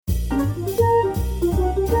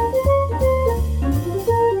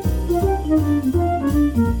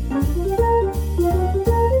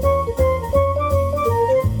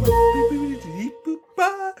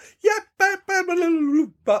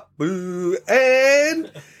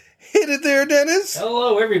And hit it there, Dennis.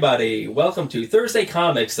 Hello, everybody. Welcome to Thursday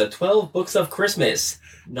Comics, the 12 Books of Christmas,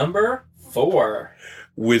 number 4.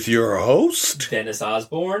 With your host, Dennis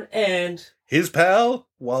Osborne, and his pal,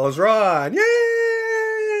 Wallace Ron.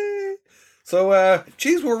 Yay! So,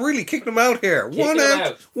 geez, we're really kicking them out here. One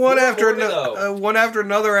after another.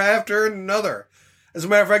 As a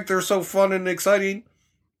matter of fact, they're so fun and exciting.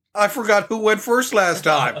 I forgot who went first last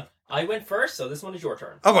time. I went first, so this one is your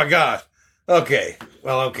turn. Oh, my God. Okay.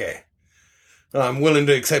 Well, okay. I'm willing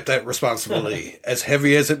to accept that responsibility, as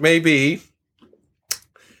heavy as it may be.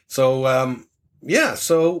 So,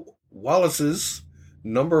 so Wallace's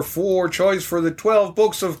number 4 choice for the 12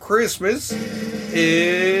 Books of Christmas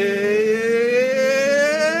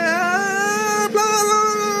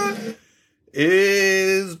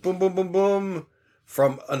is boom, boom, boom, boom,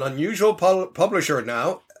 from an unusual publisher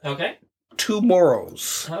now. Okay.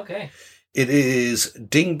 Tomorrow's. Okay. It is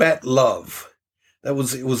Dingbat Love. It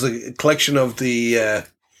was a collection of the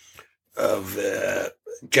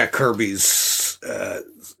Jack Kirby's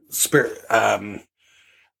spirit.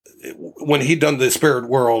 When he'd done the Spirit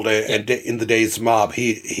World and In the Days Mob,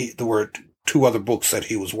 there were 2 other books that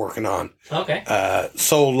he was working on. Okay.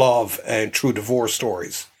 Soul Love and True Divorce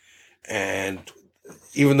Stories. And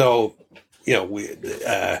even though, we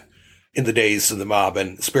In the Days of the Mob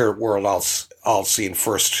and Spirit World all seen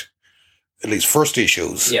first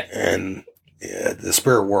issues. Yeah. And the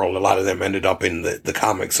Spirit World, a lot of them ended up in the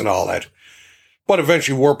comics and all that. But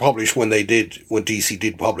eventually were published when DC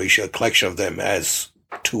did publish a collection of them as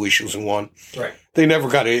 2 issues in one. Right. They never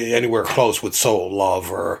got anywhere close with Soul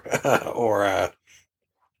Love or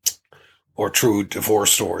True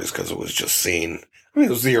Divorce Stories because it was just seen. I mean,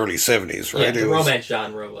 it was the early 70s, right? Yeah, the romance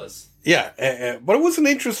genre was. Yeah, but it was an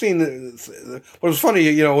interesting. But it was funny,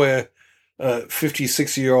 a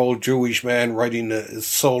 50-60-year-old Jewish man writing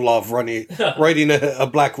Soul Love, writing a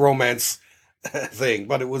black romance thing.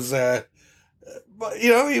 But it was,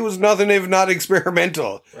 he was nothing if not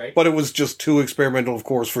experimental. Right. But it was just too experimental, of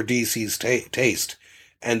course, for DC's taste.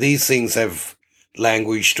 And these things have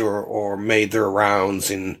languished or made their rounds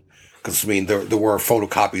in. Because, there were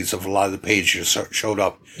photocopies of a lot of the pages showed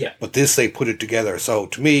up. Yeah. But this, they put it together. So,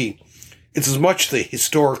 to me, it's as much the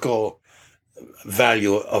historical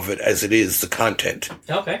value of it as it is the content.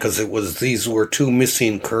 Okay. Because these were 2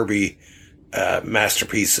 missing Kirby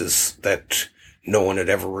masterpieces that no one had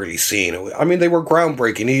ever really seen. I mean, they were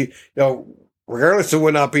groundbreaking. Regardless of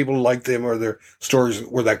whether or not people liked them or their stories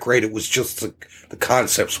were that great, it was just the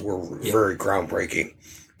concepts were very groundbreaking.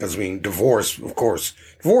 Because, divorce, of course.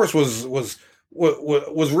 Divorce was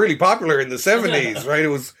really popular in the 70s, right? It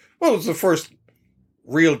was the first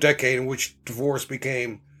real decade in which divorce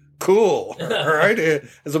became cool, right?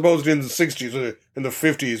 As opposed to in the 60s or in the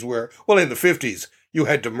 50s where, in the 50s, you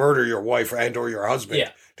had to murder your wife and or your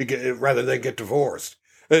husband rather than get divorced.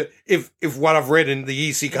 If what I've read in the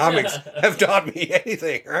EC comics have taught me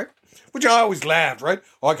anything, right? Which I always laughed, right?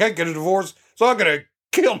 Oh, I can't get a divorce, so I'm going to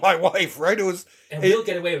kill my wife, right? And we'll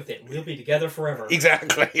get away with it. We'll be together forever.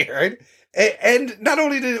 Exactly, right? And not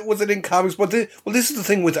only was it in comics, but this is the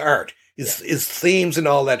thing with art. Is themes and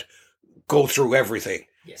all that go through everything.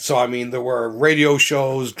 Yes. So, there were radio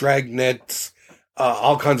shows, dragnets,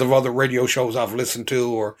 all kinds of other radio shows I've listened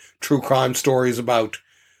to, or true crime stories about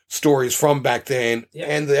stories from back then. Yep.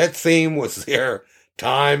 And that theme was there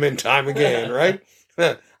time and time again, right?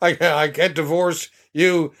 I get divorced.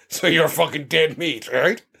 You, so you're fucking dead meat,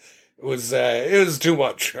 right? It was too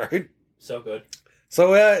much, right? So good.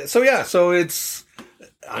 So it's,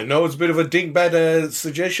 I know it's a bit of a dingbat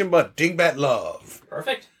suggestion, but Dingbat Love.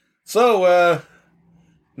 Perfect. So,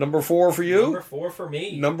 number 4 for you. Number 4 for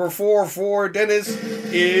me. Number 4 for Dennis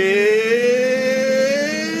is...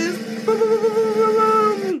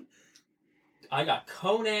 I got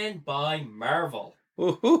Conan by Marvel.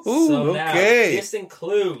 So now, this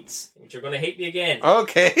includes, which you're going to hate me again.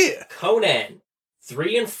 Okay. Conan,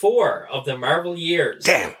 3 and 4 of the Marvel years.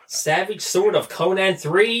 Damn. Savage Sword of Conan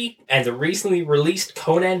 3, and the recently released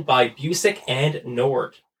Conan by Busiek and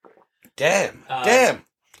Nord. Damn.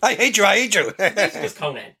 I hate you. This is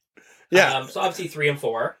Conan. Yeah. So obviously 3 and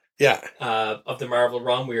 4. Yeah. Of the Marvel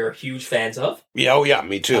run, we are huge fans of. Yeah,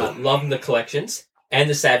 me too. Loving the collections. And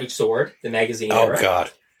the Savage Sword, the magazine era. Oh, God.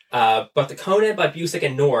 But the Conan by Busiek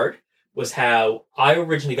and Nord was how I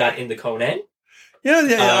originally got into Conan. Yeah,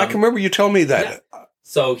 I can remember you telling me that. Yeah.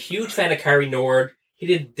 So, huge fan of Cary Nord. He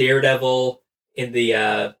did Daredevil in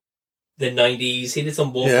the 90s. He did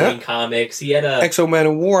some Wolverine comics. He had a... Exo Man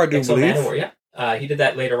of War, I do believe. Man of War, yeah. He did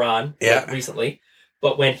that later on, recently.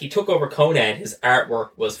 But when he took over Conan, his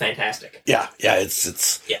artwork was fantastic. Yeah,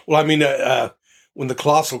 it's... Yeah. Well, I mean, when the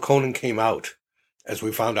Colossal Conan came out, as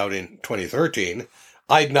we found out in 2013,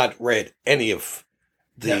 I'd not read any of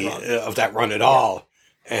that run at all,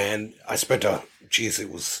 and I spent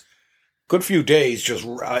it was a good few days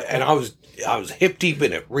and I was hip deep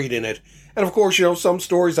in it, reading it, and of course, some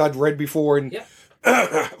stories I'd read before and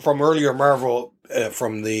from earlier Marvel,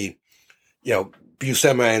 from the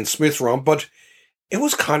Buscema and Smith run, but it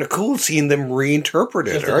was kind of cool seeing them reinterpret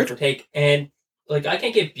it, right? Take, and I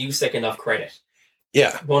can't give Busiek enough credit.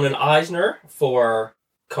 Yeah, won an Eisner for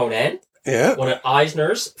Conan. Yeah. Won an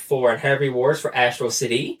Eisner's for Harvey Wars for Astro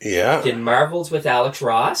City. Yeah. Did Marvels with Alex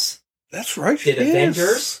Ross. That's right. Did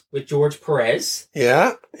Avengers with George Perez.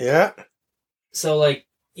 Yeah. Yeah. So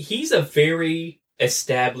he's a very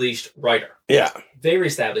established writer. Yeah. Very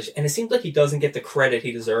established. And it seems like he doesn't get the credit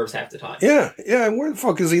he deserves half the time. Yeah. Yeah. Where the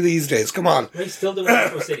fuck is he these days? Come on. He's still doing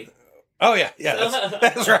Astro City. Oh, yeah. Yeah.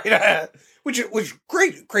 That's right. Which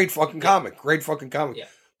great fucking comic. Great fucking comic. Yeah.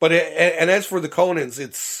 But, and as for the Conans,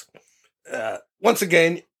 it's, once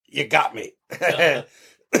again, you got me. But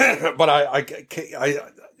and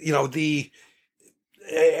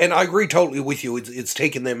I agree totally with you. It's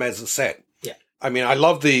taking them as a set. Yeah. I mean, I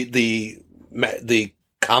love the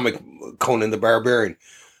comic Conan the Barbarian,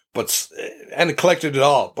 and it collected it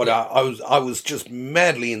all. But yeah. I was just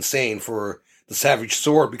madly insane for the Savage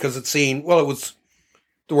Sword because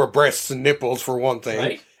there were breasts and nipples for one thing.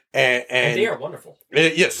 Right. And they are wonderful.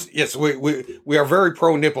 Yes, we are very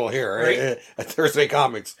pro nipple here, right? At Thursday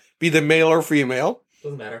Comics. Be they male or female,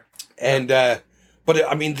 doesn't matter. And but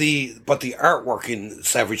I mean the artwork in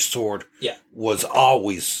Savage Sword, was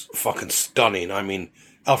always fucking stunning. I mean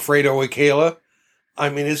Alfredo Akela, I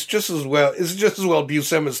mean it's just as well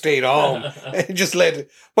Buscema stayed home and just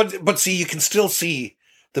but see, you can still see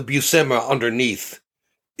the Buscema underneath.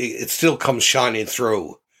 It still comes shining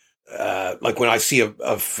through. Like when I see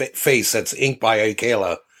a face that's inked by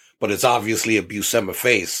Akela, but it's obviously a Buscema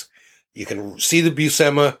face, you can see the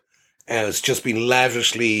Buscema, and it's just been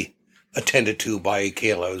lavishly attended to by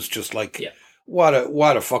Akela. It's just like, what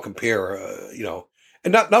a fucking pair,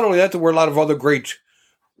 And not only that, there were a lot of other great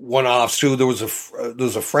one-offs too. There was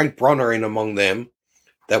a Frank Brunner in among them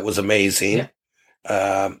that was amazing.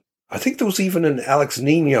 Yeah. I think there was even an Alex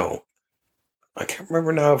Nino. I can't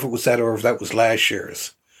remember now if it was that or if that was last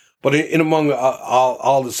year's. But in among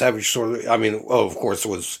all the Savage Sword, I mean, of course,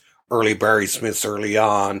 there was early Barry Smiths early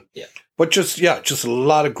on. Yeah. But just a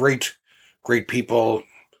lot of great people.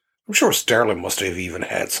 I'm sure Sterling must have even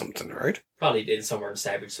had something, right? Probably did somewhere in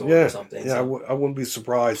Savage Sword or something. Yeah, so. I wouldn't be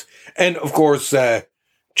surprised. And, of course,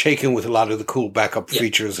 Chaykin with a lot of the cool backup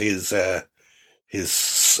features, his Red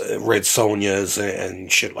Sonjas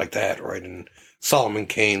and shit like that, right? And Solomon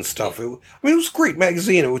Kane stuff. It was a great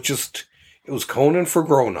magazine. It was Conan for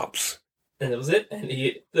grown-ups. And that was it. And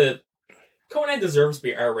the Conan deserves to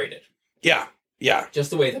be R-rated. Yeah, yeah. Just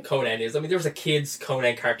the way the Conan is. I mean, there was a kid's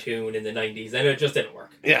Conan cartoon in the 90s, and it just didn't work.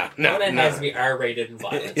 Yeah, Conan has to be R-rated and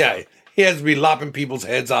violent. Yeah, so. He has to be lopping people's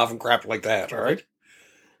heads off and crap like that, all right?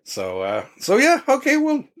 So yeah, okay,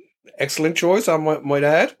 well, excellent choice, I might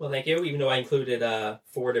add. Well, thank you, even though I included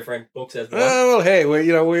 4 different books as well. Well, hey,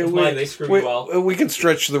 we can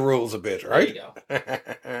stretch the rules a bit, right? There you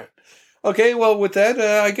go. Okay, well, with that,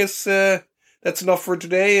 I guess that's enough for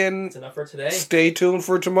today. And that's enough for today. Stay tuned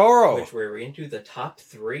for tomorrow. Which we're into the top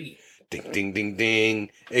 3. Ding, ding, ding,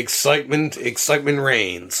 ding. Excitement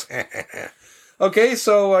reigns. Okay,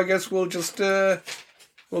 so I guess we'll just,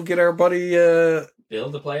 we'll get our buddy,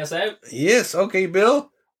 Bill to play us out. Yes, okay,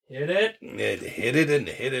 Bill. Hit it. Hit it and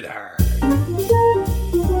hit it hard.